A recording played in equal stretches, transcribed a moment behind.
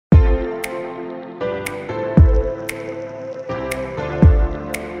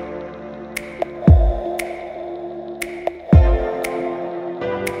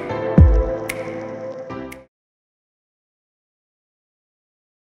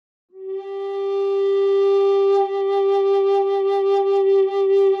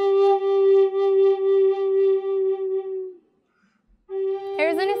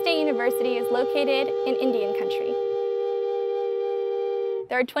University is located in Indian country.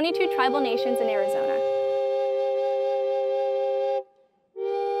 There are 22 tribal nations in Arizona.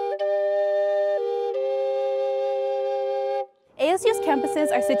 ASU's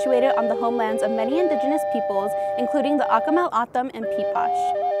campuses are situated on the homelands of many indigenous peoples, including the Akimel, O'odham, and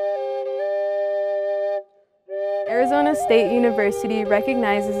Peepash. Arizona State University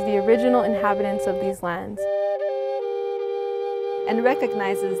recognizes the original inhabitants of these lands and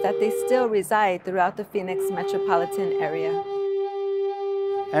recognizes that they still reside throughout the Phoenix metropolitan area.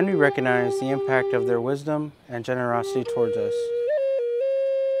 And we recognize the impact of their wisdom and generosity towards us.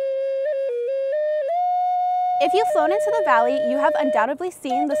 If you've flown into the valley, you have undoubtedly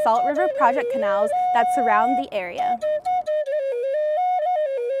seen the Salt River Project canals that surround the area.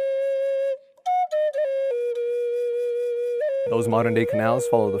 Those modern-day canals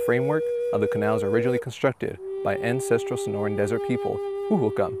follow the framework of the canals originally constructed by ancestral Sonoran Desert people,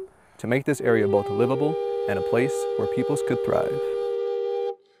 Huhulkam, to make this area both livable and a place where peoples could thrive.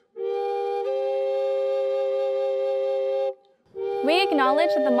 We acknowledge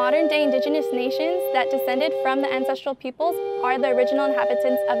that the modern-day indigenous nations that descended from the ancestral peoples are the original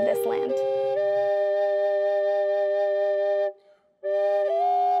inhabitants of this land.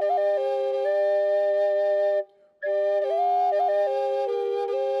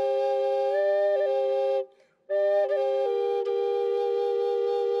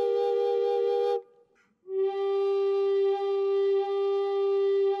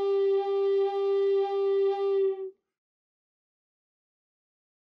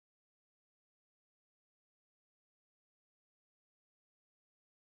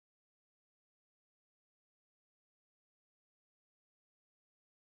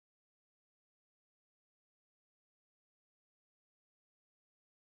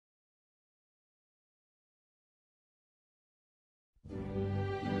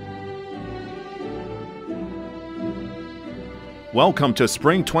 Welcome to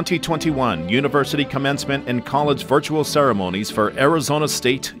Spring 2021 University Commencement and College Virtual Ceremonies for Arizona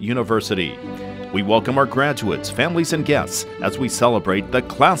State University. We welcome our graduates, families, and guests as we celebrate the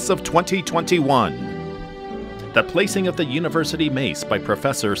Class of 2021. The placing of the University Mace by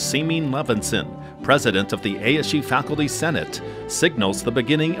Professor Seamin Levinson, President of the ASU Faculty Senate, signals the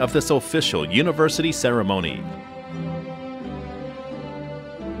beginning of this official university ceremony.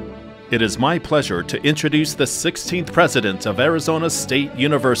 It is my pleasure to introduce the 16th President of Arizona State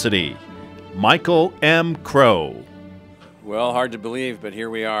University, Michael M. Crow. Well, hard to believe, but here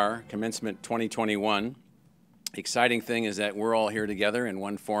we are, Commencement 2021. Exciting thing is that we're all here together in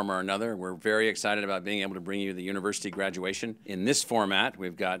one form or another. We're very excited about being able to bring you the university graduation. In this format,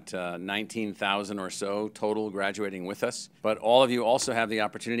 we've got 19,000 or so total graduating with us, but all of you also have the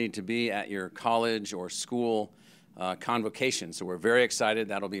opportunity to be at your college or school Convocation. So we're very excited.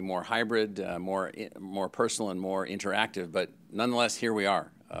 That'll be more hybrid, more personal and more interactive, but nonetheless, here we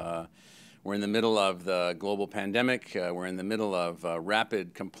are. We're in the middle of the global pandemic. We're in the middle of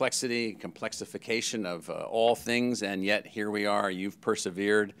rapid complexification of all things, and yet here we are. You've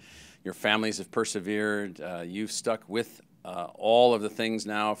persevered. Your families have persevered. You've stuck with all of the things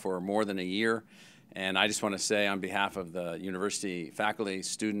now for more than a year. And I just want to say on behalf of the university faculty,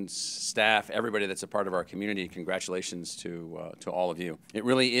 students, staff, everybody that's a part of our community, congratulations to all of you. It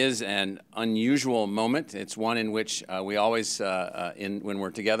really is an unusual moment. It's one in which we always, when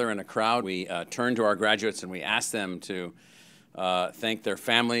we're together in a crowd, we turn to our graduates and we ask them to thank their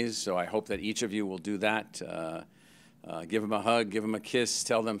families. So I hope that each of you will do that. Give them a hug, give them a kiss,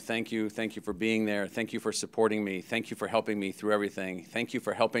 tell them thank you for being there, thank you for supporting me, thank you for helping me through everything, thank you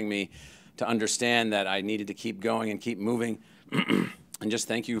for helping me to understand that I needed to keep going and keep moving, and just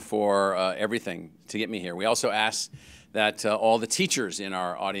thank you for everything to get me here. We also ask that all the teachers in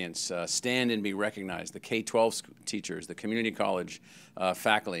our audience stand and be recognized, the K-12 teachers, the community college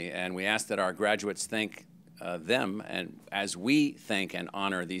faculty, and we ask that our graduates thank them, and as we thank and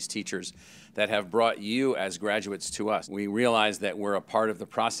honor these teachers that have brought you as graduates to us. We realize that we're a part of the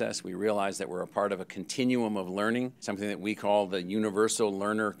process. We realize that we're a part of a continuum of learning, something that we call the universal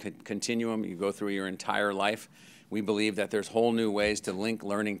learner continuum. You go through your entire life. We believe that there's whole new ways to link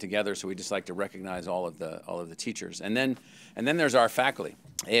learning together, so we just like to recognize all of the teachers. And then there's our faculty.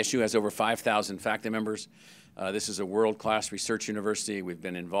 ASU has over 5,000 faculty members. This is a world-class research university. We've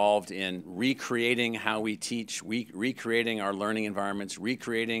been involved in recreating how we teach, recreating our learning environments,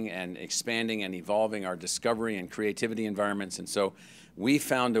 recreating and expanding and evolving our discovery and creativity environments. And so we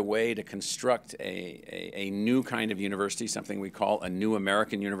found a way to construct a new kind of university, something we call a new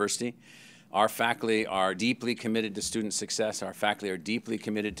American university. Our faculty are deeply committed to student success. Our faculty are deeply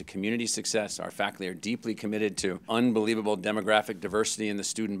committed to community success. Our faculty are deeply committed to unbelievable demographic diversity in the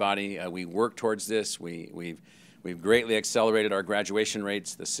student body. We work towards this. We've greatly accelerated our graduation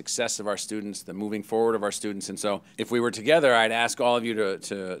rates, the success of our students, the moving forward of our students. And so if we were together, I'd ask all of you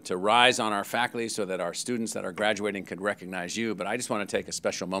to rise on our faculty so that our students that are graduating could recognize you. But I just want to take a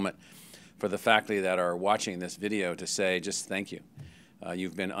special moment for the faculty that are watching this video to say just thank you.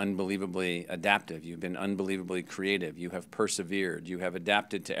 You've been unbelievably adaptive. You've been unbelievably creative. You have persevered. You have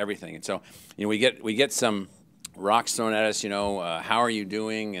adapted to everything. And so, we get some rocks thrown at us. How are you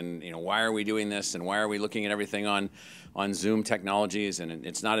doing? And why are we doing this? And why are we looking at everything on Zoom technologies? And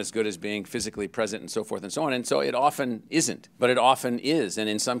it's not as good as being physically present, and so forth and so on. And so it often isn't, but it often is, and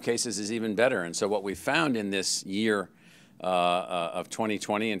in some cases is even better. And so what we found in this year of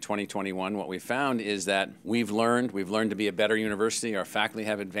 2020 and 2021, what we found is that we've learned to be a better university. Our faculty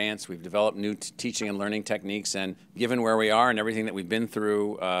have advanced. We've developed new teaching and learning techniques. And given where we are and everything that we've been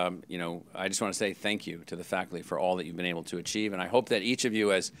through, I just want to say thank you to the faculty for all that you've been able to achieve. And I hope that each of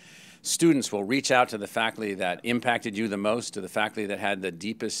you as students will reach out to the faculty that impacted you the most, to the faculty that had the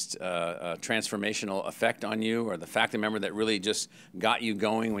deepest transformational effect on you, or the faculty member that really just got you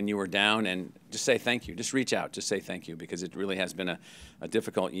going when you were down, and just say thank you. Just reach out, just say thank you, because it really has been a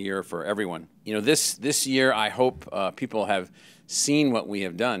difficult year for everyone. This year, I hope people have seen what we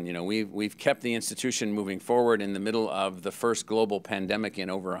have done. We've kept the institution moving forward in the middle of the first global pandemic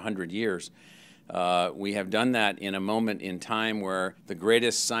in over 100 years. We have done that in a moment in time where the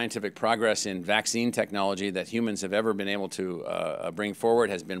greatest scientific progress in vaccine technology that humans have ever been able to bring forward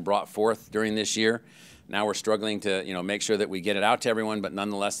has been brought forth during this year. Now we're struggling to make sure that we get it out to everyone, but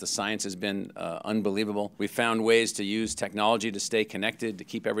nonetheless the science has been unbelievable. We found ways to use technology to stay connected, to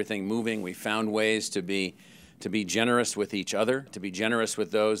keep everything moving. We found ways to be generous with each other, to be generous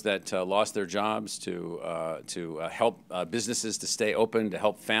with those that lost their jobs, to help businesses to stay open, to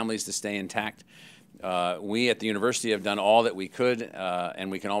help families to stay intact. We at the university have done all that we could,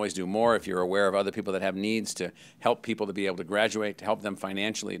 and we can always do more if you're aware of other people that have needs, to help people to be able to graduate, to help them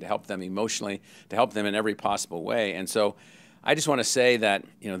financially, to help them emotionally, to help them in every possible way. And so I just want to say that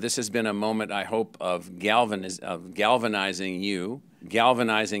this has been a moment, I hope, of galvanizing you,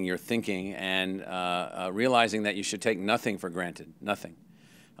 galvanizing your thinking, and realizing that you should take nothing for granted, nothing.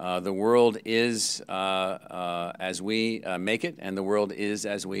 The world is as we make it, and the world is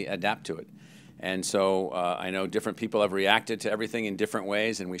as we adapt to it. And so I know different people have reacted to everything in different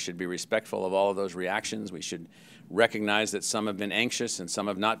ways, and we should be respectful of all of those reactions. We should recognize that some have been anxious and some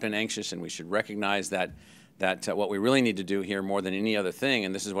have not been anxious, and we should recognize that what we really need to do here more than any other thing,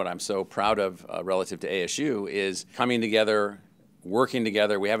 and this is what I'm so proud of relative to ASU, is coming together, working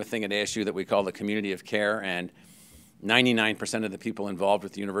together. We have a thing at ASU that we call the community of care, and 99% of the people involved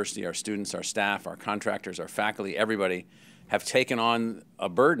with the university, our students, our staff, our contractors, our faculty, everybody, have taken on a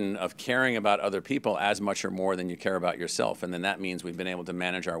burden of caring about other people as much or more than you care about yourself. And then that means we've been able to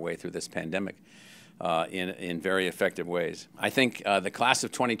manage our way through this pandemic in very effective ways. I think the class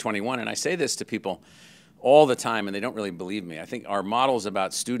of 2021, and I say this to people all the time, and they don't really believe me. I think our models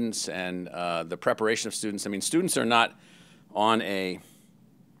about students and the preparation of students, students are not on a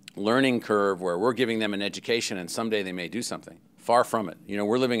learning curve where we're giving them an education and someday they may do something. Far from it.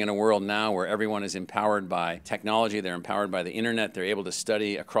 We're living in a world now where everyone is empowered by technology. They're empowered by the internet. They're able to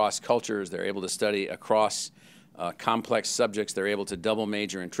study across cultures. They're able to study across complex subjects. They're able to double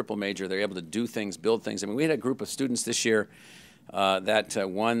major and triple major. They're able to do things, build things. We had a group of students this year that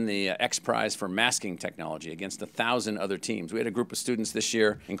won the X Prize for masking technology against 1,000 other teams. We had a group of students this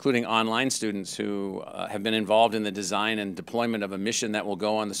year, including online students, who have been involved in the design and deployment of a mission that will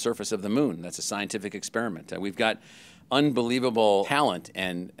go on the surface of the moon. That's a scientific experiment. We've got unbelievable talent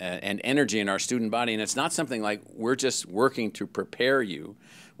and energy in our student body, and it's not something like we're just working to prepare you.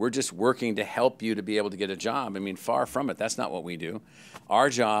 We're just working to help you to be able to get a job. Far from it. That's not what we do. Our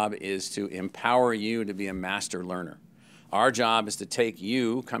job is to empower you to be a master learner. Our job is to take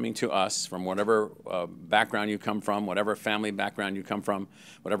you coming to us from whatever background you come from, whatever family background you come from,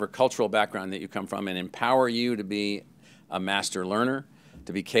 whatever cultural background that you come from, and empower you to be a master learner,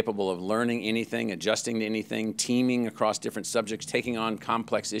 to be capable of learning anything, adjusting to anything, teaming across different subjects, taking on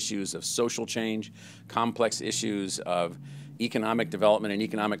complex issues of social change, complex issues of economic development and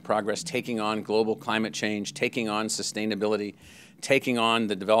economic progress, taking on global climate change, taking on sustainability, taking on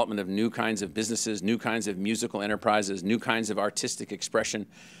the development of new kinds of businesses, new kinds of musical enterprises, new kinds of artistic expression.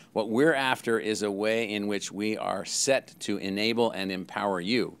 What we're after is a way in which we are set to enable and empower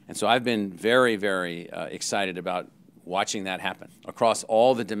you. And so I've been very, very excited about watching that happen across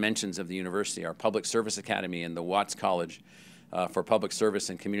all the dimensions of the university, our public service academy and the Watts College, for public service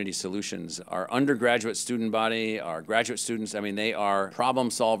and community solutions. Our undergraduate student body, our graduate students, I mean, they are problem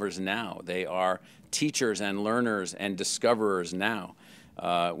solvers now. They are teachers and learners and discoverers now.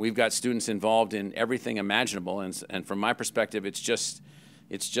 We've got students involved in everything imaginable, and from my perspective, it's just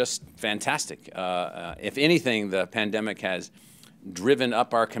fantastic. If anything, the pandemic has driven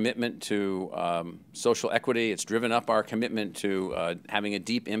up our commitment to social equity. It's driven up our commitment to having a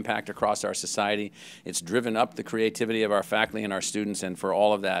deep impact across our society. It's driven up the creativity of our faculty and our students, and for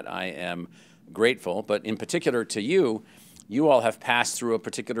all of that, I am grateful. But in particular to you, you all have passed through a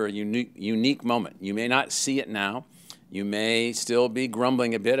particular unique moment. You may not see it now. You may still be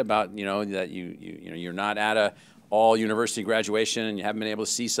grumbling a bit about, that you're not at a all university graduation and you haven't been able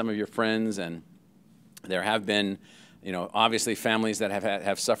to see some of your friends, and there have been, obviously families that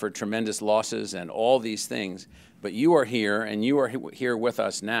have suffered tremendous losses and all these things. But you are here, and you are here with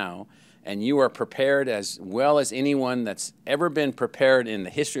us now, and you are prepared as well as anyone that's ever been prepared in the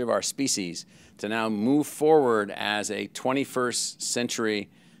history of our species to now move forward as a 21st century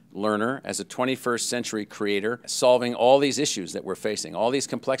learner, as a 21st century creator, solving all these issues that we're facing, all these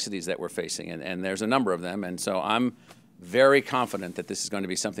complexities that we're facing, and there's a number of them. And so I'm very confident that this is going to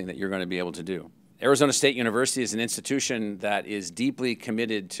be something that you're going to be able to do. Arizona State University is an institution that is deeply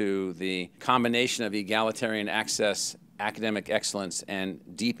committed to the combination of egalitarian access, academic excellence, and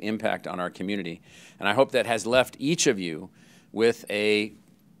deep impact on our community. And I hope that has left each of you with a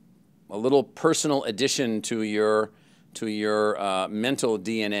little personal addition to your mental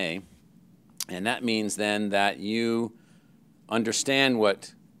DNA. And that means then that you understand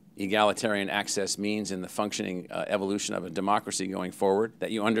what egalitarian access means in the functioning evolution of a democracy going forward,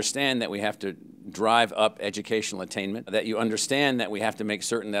 that you understand that we have to drive up educational attainment, that you understand that we have to make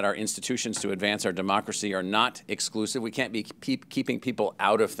certain that our institutions to advance our democracy are not exclusive. We can't be keeping people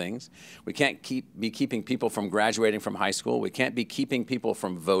out of things. We can't be keeping people from graduating from high school. We can't be keeping people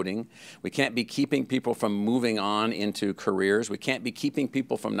from voting. We can't be keeping people from moving on into careers. We can't be keeping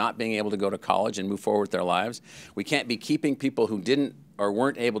people from not being able to go to college and move forward with their lives. We can't be keeping people who didn't or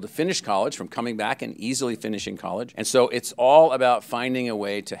weren't able to finish college from coming back and easily finishing college. And so it's all about finding a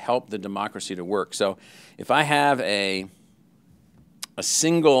way to help the democracy to work. So if I have a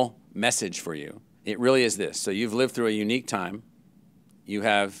single message for you, it really is this. So you've lived through a unique time. You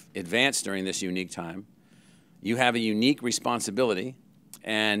have advanced during this unique time. You have a unique responsibility,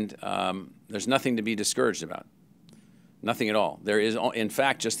 and there's nothing to be discouraged about. Nothing at all. There is, in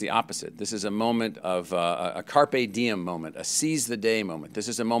fact, just the opposite. This is a moment of a carpe diem moment, a seize the day moment. This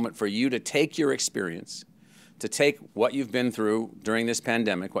is a moment for you to take your experience, to take what you've been through during this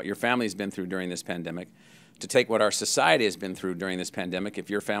pandemic, what your family's been through during this pandemic, to take what our society has been through during this pandemic, if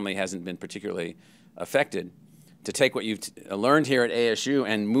your family hasn't been particularly affected, to take what you've learned here at ASU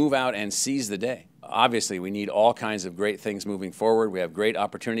and move out and seize the day. Obviously, we need all kinds of great things moving forward. We have great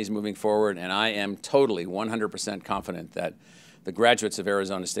opportunities moving forward, and I am totally 100% confident that the graduates of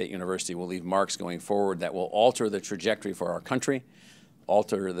Arizona State University will leave marks going forward that will alter the trajectory for our country,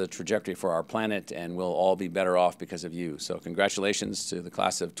 alter the trajectory for our planet, and we'll all be better off because of you. So congratulations to the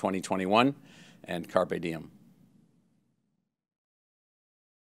class of 2021, and carpe diem.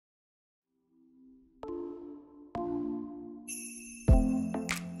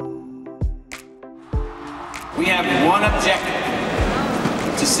 We have one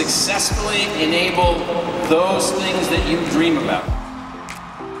objective: to successfully enable those things that you dream about,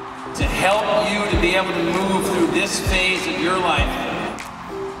 to help you to be able to move through this phase of your life.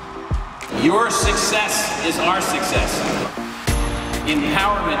 Your success is our success.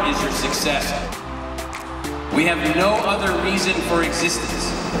 Empowerment is your success. We have no other reason for existence.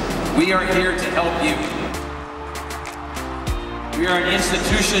 We are here to help you. We are an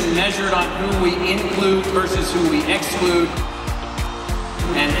institution measured on who we include versus who we exclude,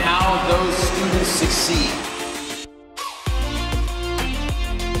 and how those students succeed.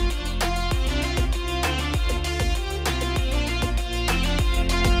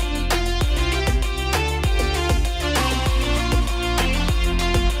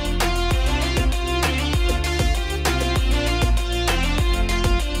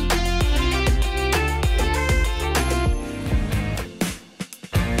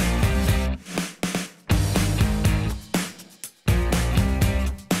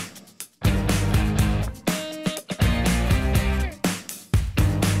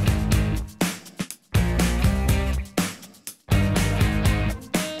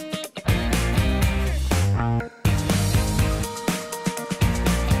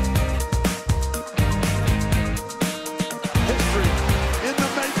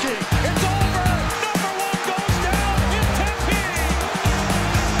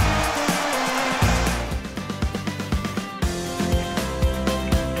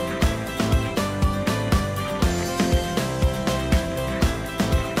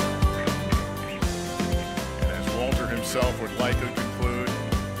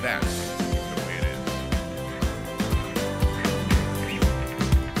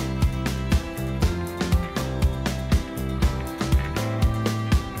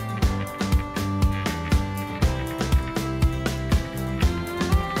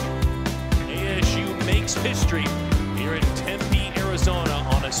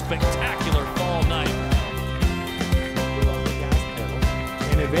 spectacular fall night. On the gas pedal.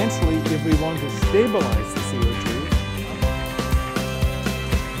 And eventually, if we want to stabilize the CO2,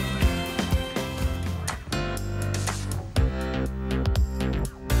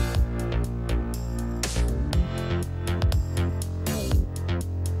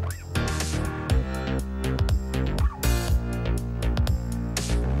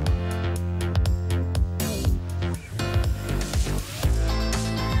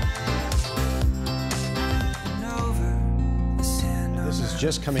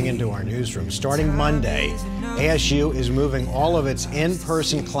 just coming into our newsroom. Starting Monday, ASU is moving all of its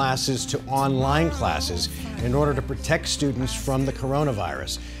in-person classes to online classes in order to protect students from the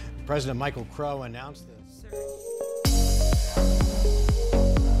coronavirus. President Michael Crow announced this.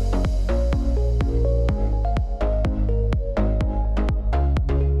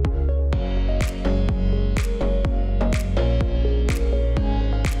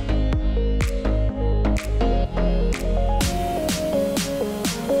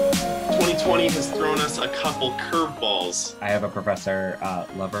 Has thrown us a couple curveballs. I have a professor,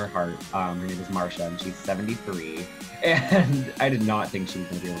 love her heart. Her name is Marcia, and she's 73. And I did not think she was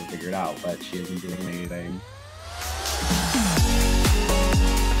going to be able to figure it out, but she isn't doing anything.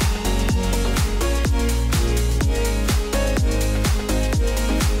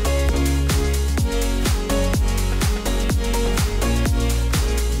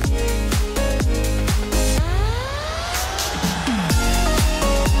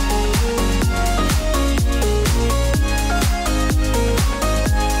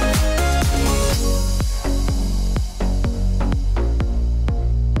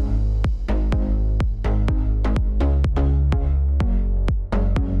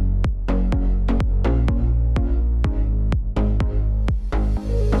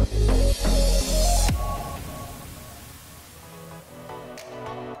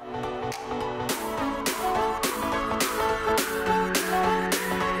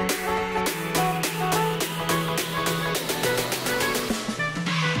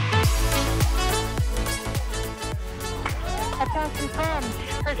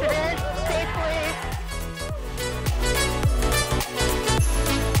 President, safely.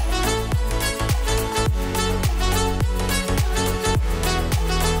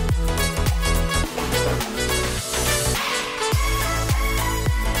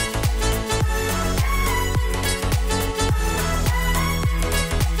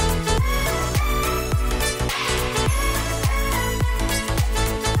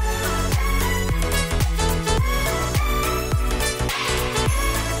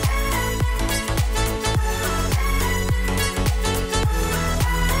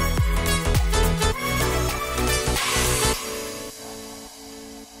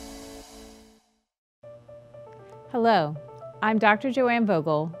 Hello, I'm Dr. Joanne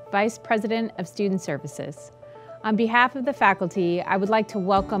Vogel, Vice President of Student Services. On behalf of the faculty, I would like to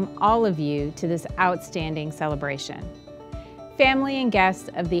welcome all of you to this outstanding celebration. Family and guests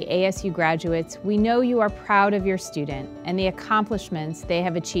of the ASU graduates, we know you are proud of your student and the accomplishments they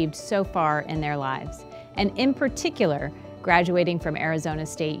have achieved so far in their lives, and in particular, graduating from Arizona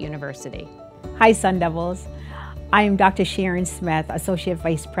State University. Hi, Sun Devils. I am Dr. Sharon Smith, Associate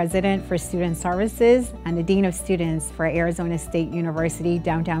Vice President for Student Services and the Dean of Students for Arizona State University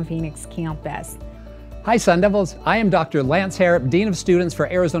Downtown Phoenix campus. Hi, Sun Devils. I am Dr. Lance Harrop, Dean of Students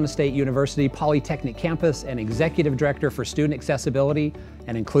for Arizona State University Polytechnic Campus and Executive Director for Student Accessibility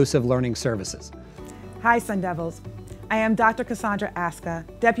and Inclusive Learning Services. Hi, Sun Devils. I am Dr. Cassandra Aska,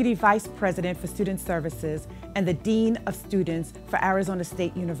 Deputy Vice President for Student Services and the Dean of Students for Arizona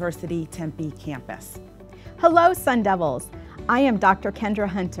State University Tempe campus. Hello, Sun Devils. I am Dr. Kendra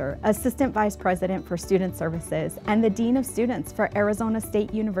Hunter, Assistant Vice President for Student Services and the Dean of Students for Arizona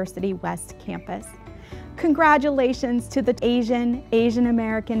State University West Campus. Congratulations to the Asian, Asian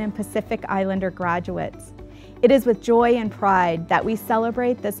American, and Pacific Islander graduates. It is with joy and pride that we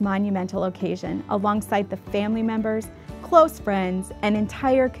celebrate this monumental occasion alongside the family members, close friends, and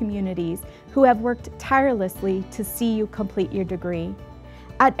entire communities who have worked tirelessly to see you complete your degree.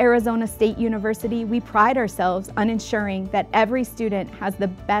 At Arizona State University, we pride ourselves on ensuring that every student has the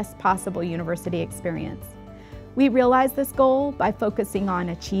best possible university experience. We realize this goal by focusing on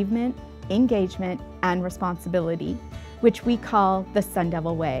achievement, engagement, and responsibility, which we call the Sun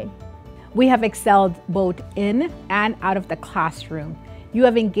Devil Way. We have excelled both in and out of the classroom. You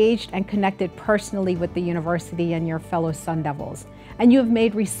have engaged and connected personally with the university and your fellow Sun Devils, and you have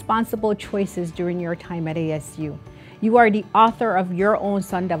made responsible choices during your time at ASU. You are the author of your own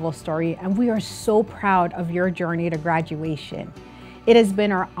Sun Devil story, and we are so proud of your journey to graduation. It has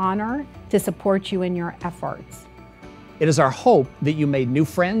been our honor to support you in your efforts. It is our hope that you made new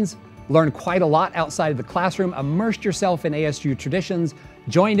friends, learned quite a lot outside of the classroom, immersed yourself in ASU traditions,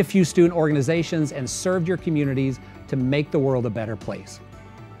 joined a few student organizations, and served your communities to make the world a better place.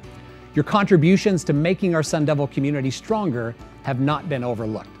 Your contributions to making our Sun Devil community stronger have not been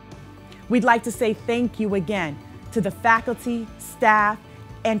overlooked. We'd like to say thank you again to the faculty, staff,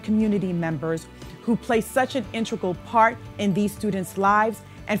 and community members who play such an integral part in these students' lives,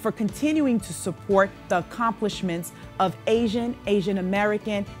 and for continuing to support the accomplishments of Asian, Asian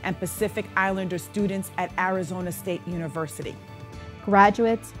American, and Pacific Islander students at Arizona State University.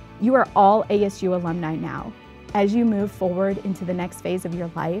 Graduates, you are all ASU alumni now. As you move forward into the next phase of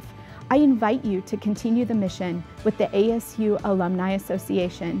your life, I invite you to continue the mission with the ASU Alumni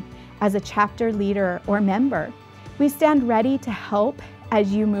Association as a chapter leader or member. We stand ready to help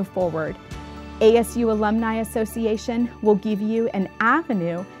as you move forward. ASU Alumni Association will give you an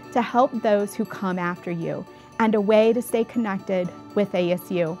avenue to help those who come after you and a way to stay connected with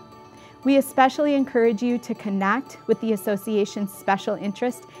ASU. We especially encourage you to connect with the association's special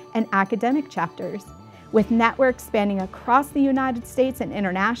interest and academic chapters. With networks spanning across the United States and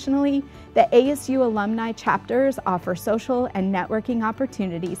internationally, the ASU alumni chapters offer social and networking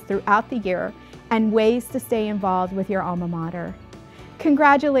opportunities throughout the year and ways to stay involved with your alma mater.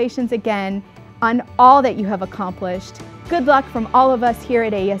 Congratulations again on all that you have accomplished. Good luck from all of us here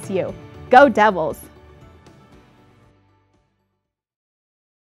at ASU. Go Devils!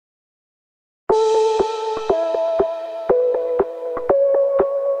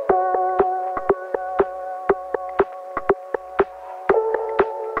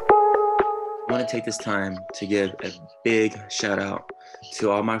 I want to take this time to give a big shout out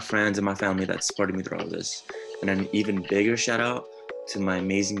to all my friends and my family that supported me through all this. And an even bigger shout out to my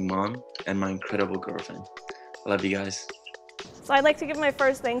amazing mom and my incredible girlfriend. I love you guys. So I'd like to give my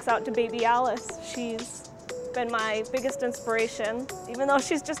first thanks out to baby Alice. She's been my biggest inspiration. Even though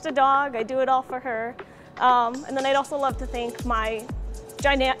she's just a dog, I do it all for her. And then I'd also love to thank my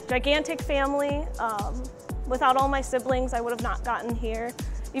gigantic family. Without all my siblings, I would have not gotten here,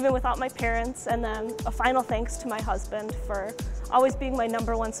 even without my parents. And then a final thanks to my husband for always being my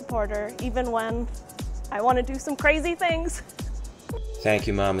 #1 supporter, even when I want to do some crazy things. Thank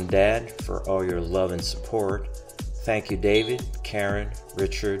you, Mom and Dad, for all your love and support. Thank you, David, Karen,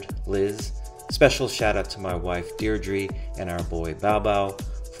 Richard, Liz. Special shout out to my wife, Deirdre, and our boy, Bao Bao,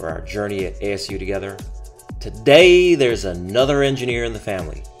 for our journey at ASU together. Today, there's another engineer in the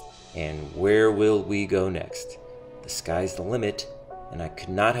family. And where will we go next? The sky's the limit, and I could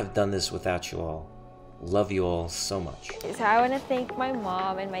not have done this without you all. Love you all so much. So I want to thank my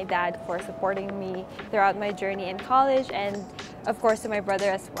mom and my dad for supporting me throughout my journey in college, and of course to my brother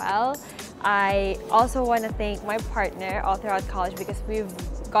as well. I also want to thank my partner all throughout college because we've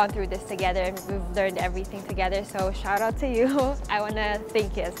gone through this together and we've learned everything together. So shout out to you. I want to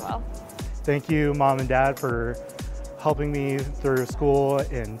thank you as well. Thank you, Mom and Dad, for helping me through school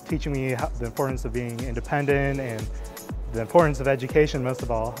and teaching me the importance of being independent and the importance of education, most of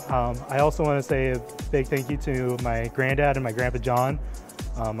all. I also want to say a big thank you to my granddad and my grandpa John.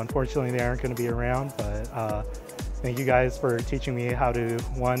 Unfortunately, they aren't going to be around, but thank you guys for teaching me how to,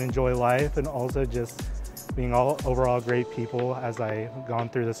 one, enjoy life, and also just being overall great people as I've gone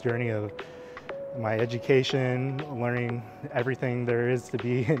through this journey of my education, learning everything there is to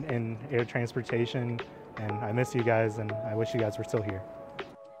be in air transportation. And I miss you guys, and I wish you guys were still here.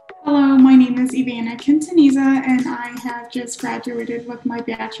 Hello, my name is Ivana Quintaniza, and I have just graduated with my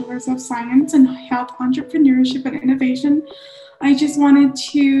Bachelor's of Science in Health Entrepreneurship and Innovation. I just wanted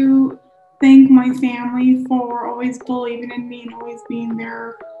to thank my family for always believing in me and always being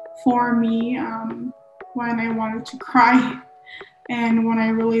there for me when I wanted to cry and when I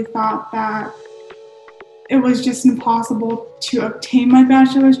really thought that it was just impossible to obtain my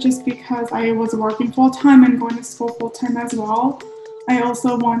bachelor's just because I was working full-time and going to school full-time as well. I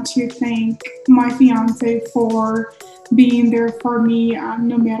also want to thank my fiance for being there for me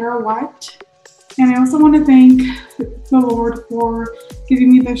no matter what. And I also want to thank the Lord for giving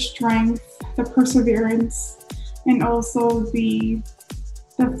me the strength, the perseverance, and also the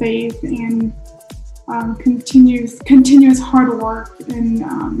faith and continuous hard work in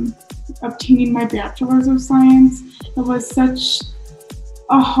obtaining my Bachelor's of Science. It was such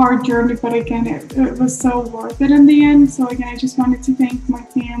a hard journey, but again, it was so worth it in the end. So again, I just wanted to thank my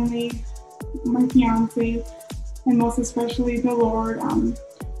family, my fiance, and most especially the Lord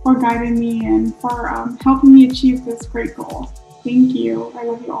for guiding me and for helping me achieve this great goal. Thank you. I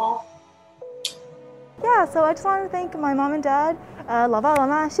love you all. Yeah, so I just wanted to thank my mom and dad. 老爸老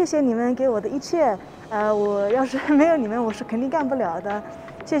妈，谢谢你们给我的一切。我要是没有你们，我是肯定干不了的。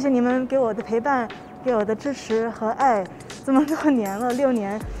谢谢你们给我的陪伴，给我的支持和爱，这么多年了，6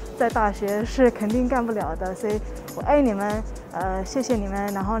年在大学是肯定干不了的，所以我爱你们，谢谢你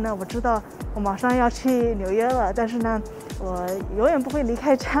们。然后呢，我知道我马上要去纽约了，但是呢，我永远不会离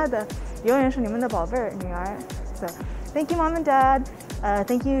开家的，永远是你们的宝贝儿女儿。So, thank you, Mom and Dad.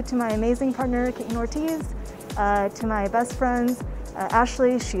 Thank you to my amazing partner, Kate Ortiz, to my best friends,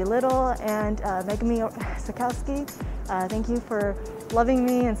 Ashley, She Little, and Megami Sakowski. Thank you for loving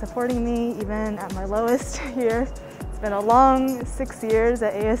me and supporting me even at my lowest here. It's been a long 6 years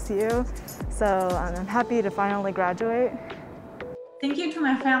at ASU, so I'm happy to finally graduate. Thank you to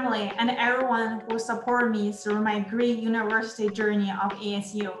my family and everyone who supported me through my great university journey of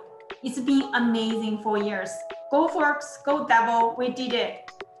ASU. It's been amazing 4 years. Go Forks, go Devil, we did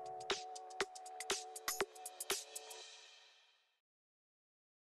it.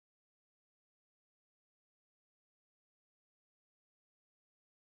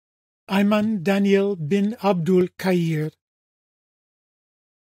 Ayman Daniel bin Abdul Kair,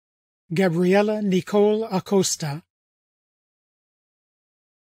 Gabriela Nicole Acosta,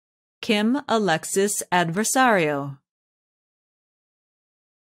 Kim Alexis Adversario,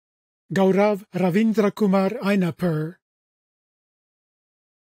 Gaurav Ravindra Kumar Ainapur,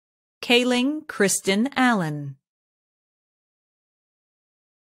 Kayling Kristen Allen,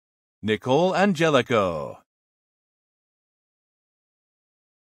 Nicole Angelico,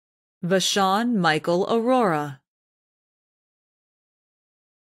 Vashon Michael Aurora,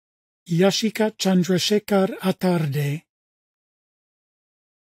 Yashika Chandrasekhar Atarde,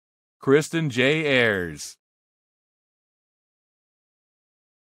 Kristen J. Ayers,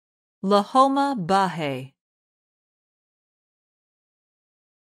 Lahoma Bahe,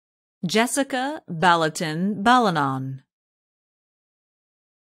 Jessica Balatin Balanon,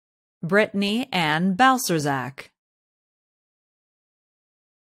 Brittany Ann Balserzak,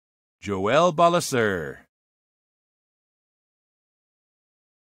 Joel Balasur,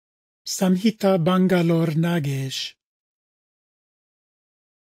 Samhita Bangalore Nagesh,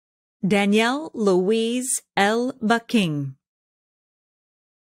 Danielle Louise L. Baking,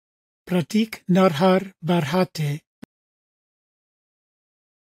 Pratik Narhar Barhate,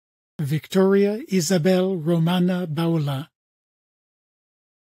 Victoria Isabel Romana Baula,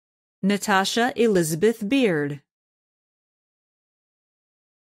 Natasha Elizabeth Beard,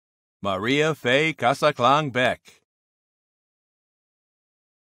 Maria Faye Casaclang Beck,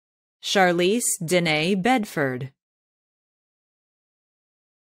 Charlize Dene Bedford,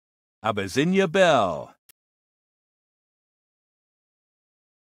 Abazinia Bell,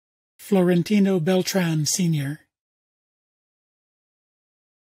 Florentino Beltran Sr.,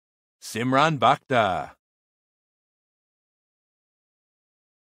 Simran Bakhta,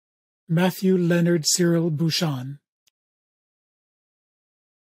 Matthew Leonard Cyril Bouchon,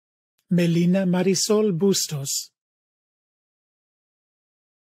 Melina Marisol Bustos,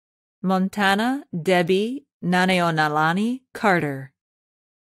 Montana Debbie Naneonalani Carter,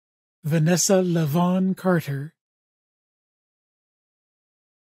 Vanessa Lavon Carter,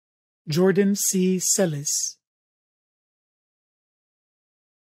 Jordan C. Sellis,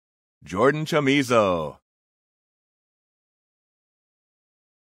 Jordan Chamizo,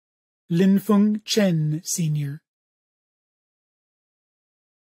 Linfeng Chen Sr.,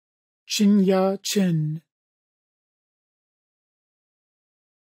 Chinya Chen,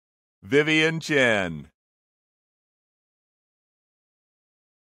 Vivian Chen,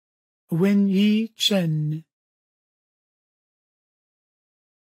 Wenyi Chen,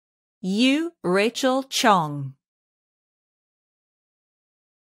 Yu Rachel Chong,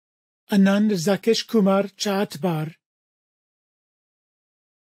 Anand Zakesh Kumar Chaatbar,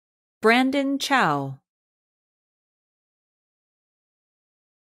 Brandon Chow,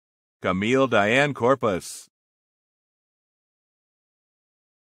 Camille Diane Corpus,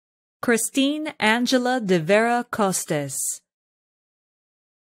 Christine Angela de Vera Costes,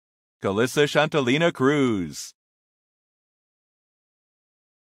 Calissa Chantalina Cruz,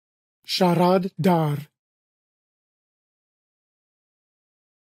 Sharad Dar,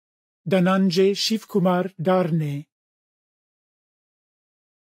 Dhananjay Shivkumar Darne,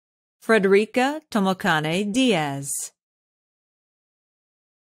 Frederica Tomokane Diaz,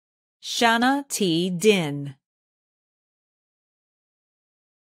 Shana T. Din,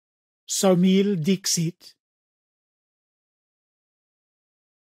 Saumil Dixit,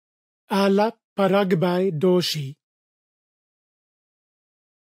 Ala Paragbai Doshi,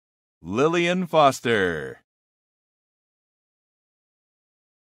 Lillian Foster,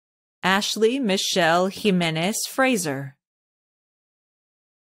 Ashley Michelle Jimenez Fraser,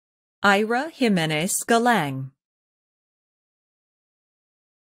 Ira Jimenez Galang,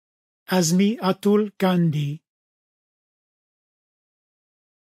 Azmi Atul Gandhi,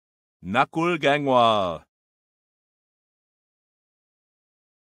 Nakul Gangwal,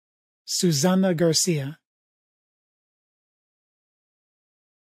 Susana Garcia,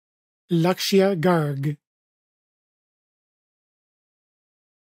 Lakshya Garg,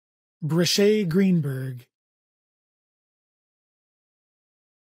 Breshay Greenberg,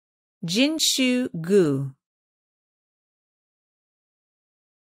 Jinshu Gu,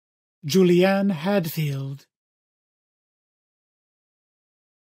 Julianne Hadfield,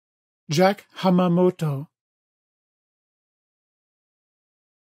 Jack Hamamoto,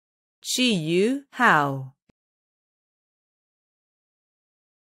 Chiyu Hao,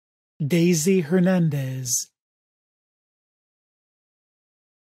 Daisy Hernandez,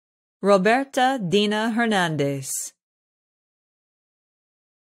 Roberta Dina Hernandez,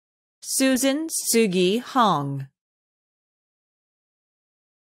 Susan Sugi Hong,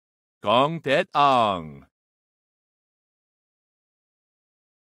 Kong Tet Ong,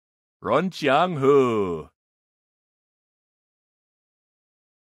 Ron Chiang Hu,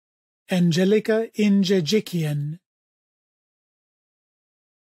 Angelica Injejikian,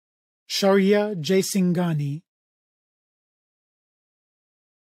 Shaurya Jaisingani,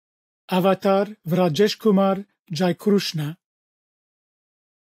 Avatar Vrajesh Kumar Jaikrushna,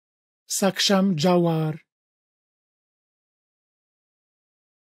 Saksham Jawar,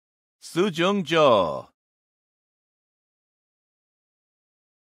 Sujung Jo,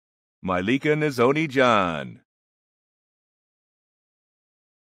 Mylika Nizoni John,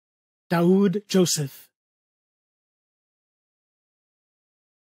 Daoud Joseph,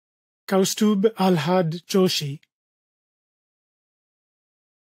 Kaustub Alhad Joshi,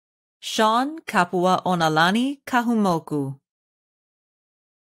 Sean Kapua Onalani Kahumoku,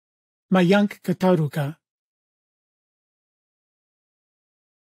 Mayank Kataruka,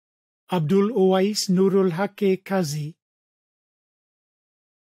 Abdul Owais Nurul Hake Kazi,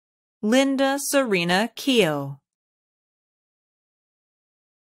 Linda Serena Keo,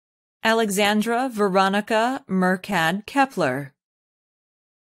 Alexandra Veronica Mercad Kepler,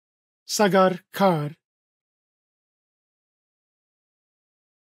 Sagar Kar,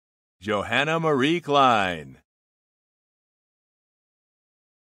 Johanna Marie Klein,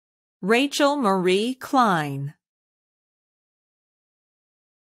 Rachel Marie Klein,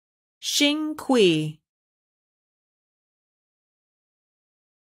 Xing Kui,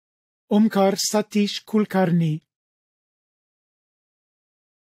 Omkar Satish Kulkarni,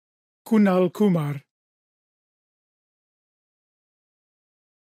 Kunal Kumar,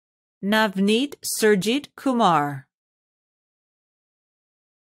 Navneet Surjit Kumar,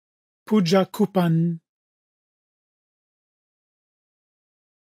 Pooja Kupan,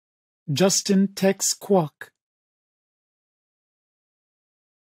 Justin Tex Kwok,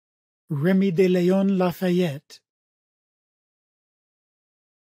 Remy de Leon Lafayette,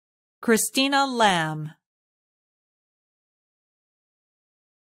 Christina Lamb,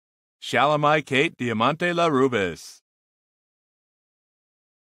 Shalamai Kate Diamante La Rubis,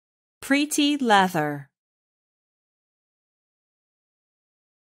 Preeti Lather,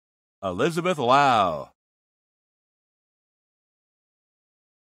 Elizabeth Lau,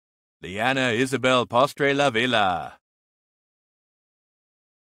 Liana Isabel Postre La Villa,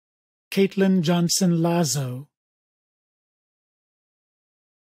 Caitlin Johnson Lazo,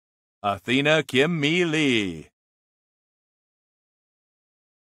 Athena Kim Mi Lee,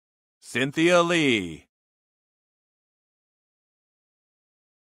 Cynthia Lee,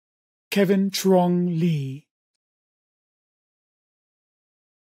 Kevin Trong Lee,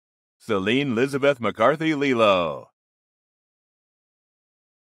 Celine Elizabeth McCarthy Lilo,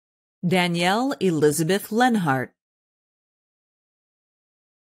 Danielle Elizabeth Lenhart,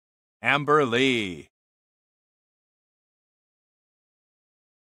 Amber Lee,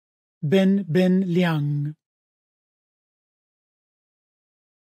 Ben Liang,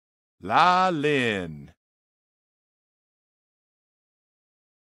 La Lin,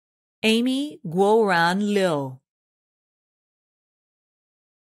 Amy Guoran Liu,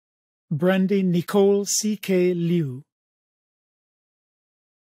 Brandy Nicole C.K. Liu,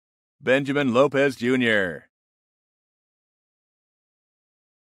 Benjamin Lopez Jr.,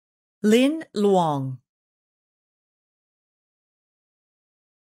 Lin Luong,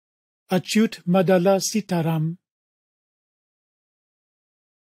 Achyut Madala Sitaram,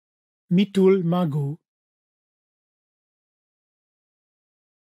 Mitul Magu,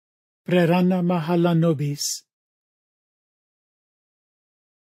 Prerana Mahalanobis,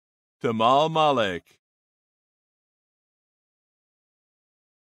 Tamal Malik,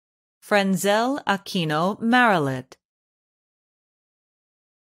 Frenzel Aquino Marilet,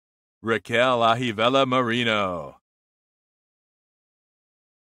 Raquel Ahivela Marino.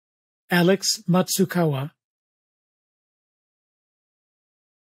 Alex Matsukawa,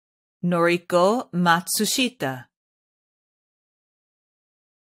 Noriko Matsushita,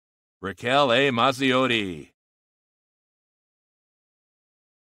 Raquel A. Mazziotti.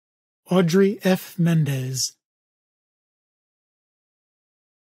 Audrey F. Mendez,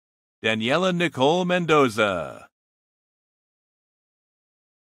 Daniela Nicole Mendoza.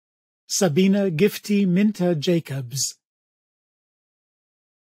 Sabina Gifty Minta Jacobs,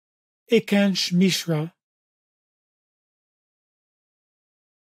 Ekansh Mishra,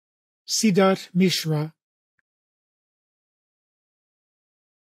 Siddharth Mishra,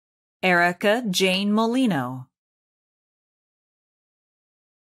 Erica Jane Molino,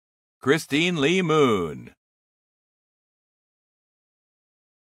 Christine Lee Moon.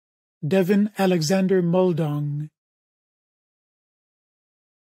 Devin Alexander Muldong,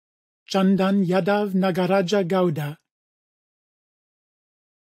 Chandan Yadav Nagaraja Gowda,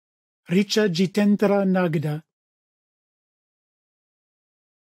 Richa Jitentra Nagda,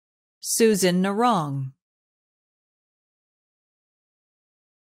 Susan Narong,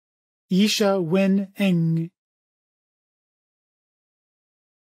 Yisha Wen Eng,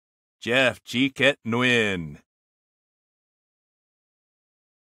 Jeff Jiket Nguyen.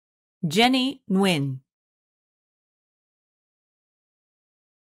 Jenny Nguyen,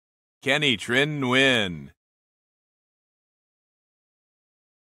 Kenny Trin Nguyen.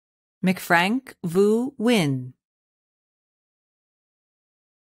 McFrank Vu Nguyen,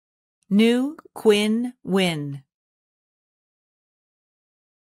 Nu Quinn Nguyen,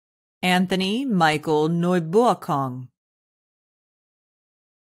 Anthony Michael Noibuakong,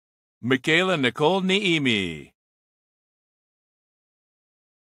 Michaela Nicole Niimi.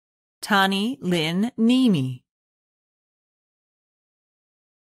 Tani Lin Nimi,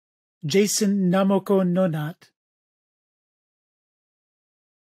 Jason Namoko Nonat,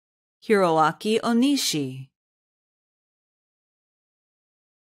 Hiroaki Onishi,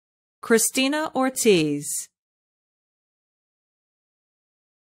 Christina Ortiz,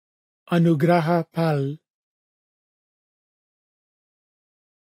 Anugraha Pal,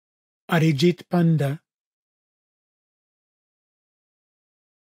 Arijit Panda,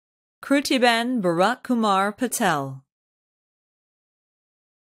 Krutiben Bharat Kumar Patel,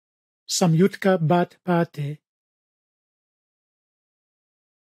 Samyutka Bhat Pate,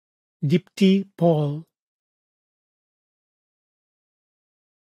 Dipti Paul,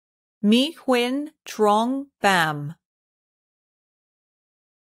 Mi Huyen Trong Pham,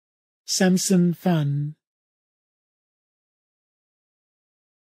 Samson Fan,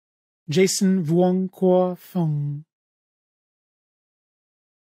 Jason Vuong Kwa Fong,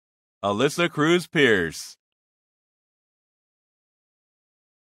 Alyssa Cruz Pierce.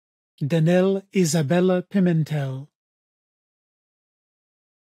 Danelle Isabella Pimentel,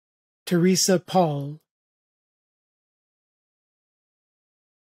 Teresa Paul,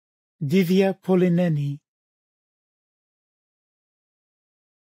 Divya Polineni,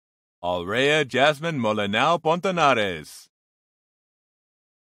 Alrea Jasmine Molinao Pontanares.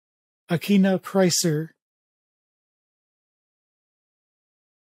 Akina Pricer,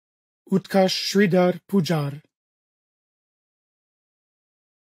 Utkash Sridhar Pujar,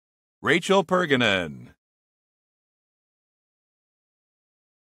 Rachel Perganen.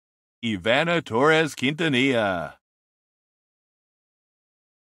 Ivana Torres Quintanilla.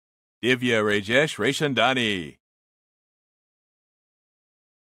 Divya Rajesh Reshandani.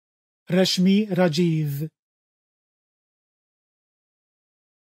 Rashmi Rajiv,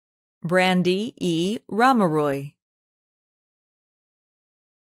 Brandy E. Ramaroy,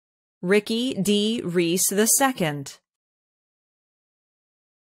 Ricky D. Reese II,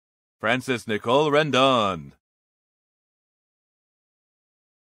 Francis Nicole Rendon.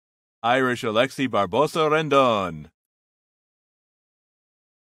 Irish Alexi Barbosa Rendon.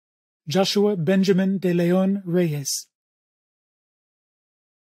 Joshua Benjamin de Leon Reyes,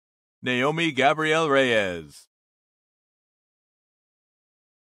 Naomi Gabrielle Reyes.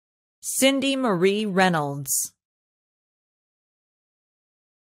 Cindy Marie Reynolds,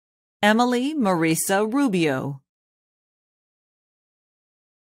 Emily Marisa Rubio,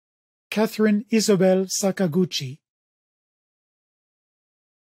 Catherine Isabel Sakaguchi,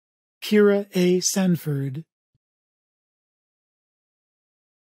 Kira A. Sanford,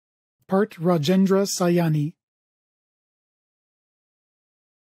 Part Rajendra Sayani,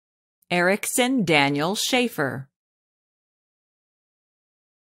 Erickson Daniel Schaefer,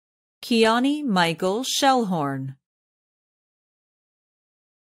 Kiani Michael Shellhorn,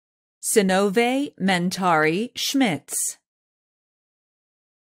 Sinove Mentari Schmitz,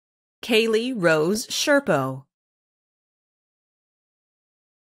 Kaylee Rose Sherpo.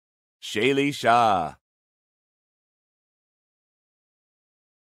 Shaylee Shah.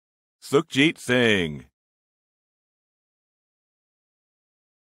 Sukhjit Singh.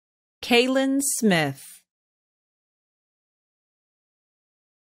 Kaylin Smith.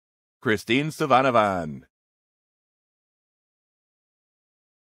 Christine Savanavan.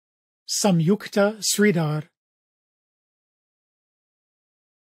 Samyukta Sridhar.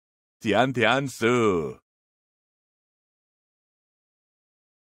 Tian Tian Su.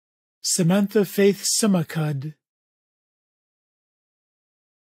 Samantha Faith Samakad.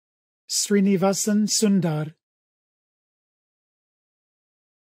 Srinivasan Sundar.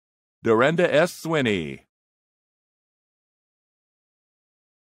 Dorenda S. Swinney.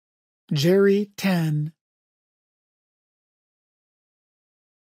 Jerry Tan.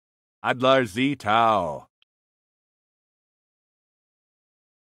 Adlar Z. Tao.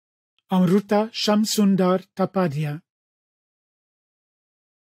 Amruta Shamsundar Tapadia.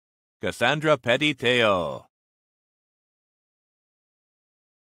 Cassandra Petty Teo.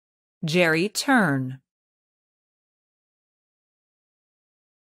 Jerry Turn.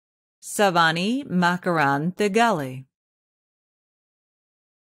 Savani Makaran Degali.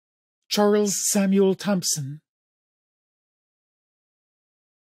 Charles Samuel Thompson.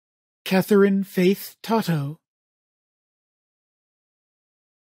 Catherine Faith Tato.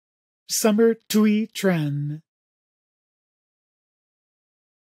 Summer Tui Tran.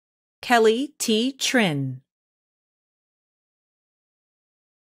 Kelly T. Trin.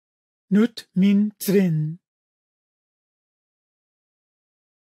 Nut Min Trin.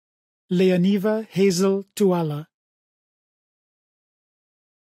 Leoniva Hazel Tuala.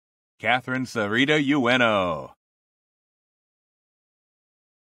 Catherine Sarita Ueno.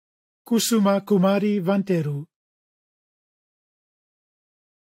 Kusuma Kumari Vanteru.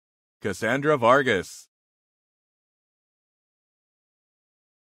 Cassandra Vargas.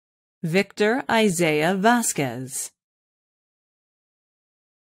 Victor Isaiah Vasquez.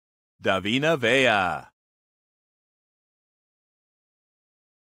 Davina Vea.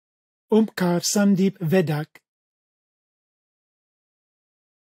 Omkar Sandeep Vedak.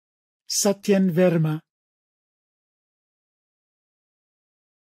 Satyan Verma.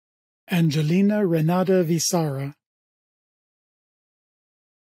 Angelina Renata Visara.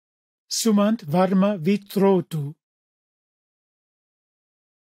 Sumant Varma Vitrotu.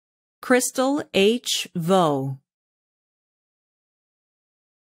 Crystal H. Vo.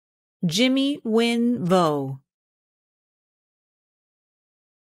 Jimmy Win Vo.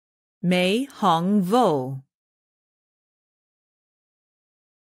 Mei Hong Vo.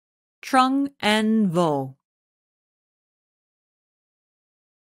 Trung N Vo.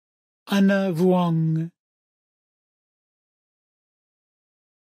 Anna Vuong.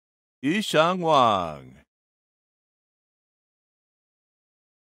 Yishang Wang.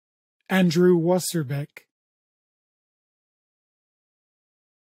 Andrew Wasserbeck.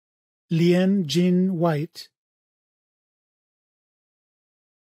 Lien Jin White.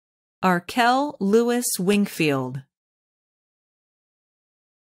 Arkell Lewis Wingfield.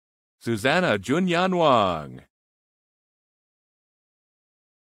 Susanna Junyan Wang.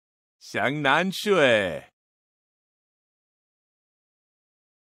 Xiangnan Shui.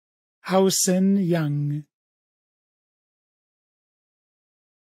 Hao-Sen Yang.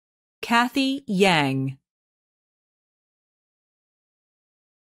 Kathy Yang.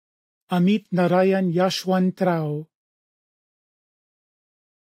 Amit Narayan Yashwantrao.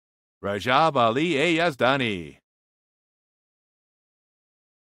 Rajab Ali A. Yazdani.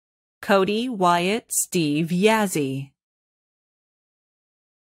 Cody Wyatt Steve Yazzie.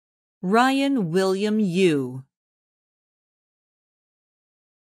 Ryan William Yu.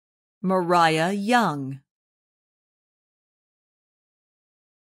 Mariah Young.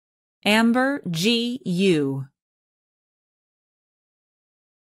 Amber G. Yu.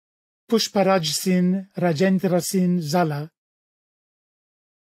 Pushparaj Sin Rajendra Sin Zala.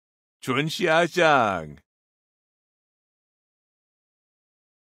 Chunxia Zhang.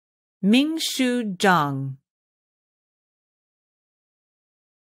 Mingshu Zhang.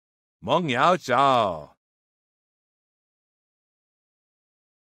 Meng Yao Zhao.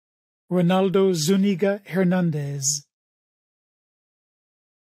 Ronaldo Zuniga Hernandez.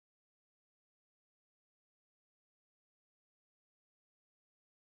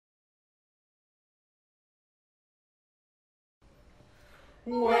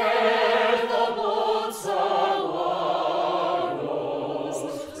 Where the boats are warros,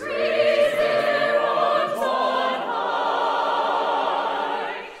 raise their arms on high,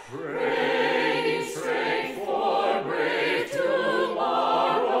 praying strength for brave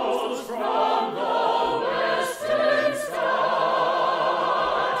tomorrows.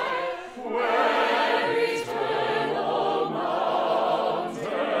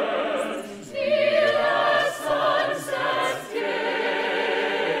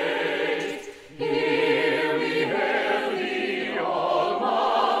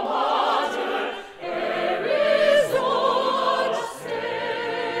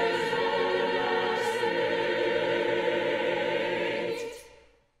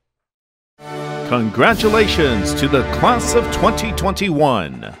 Congratulations to the class of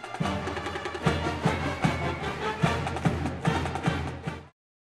 2021.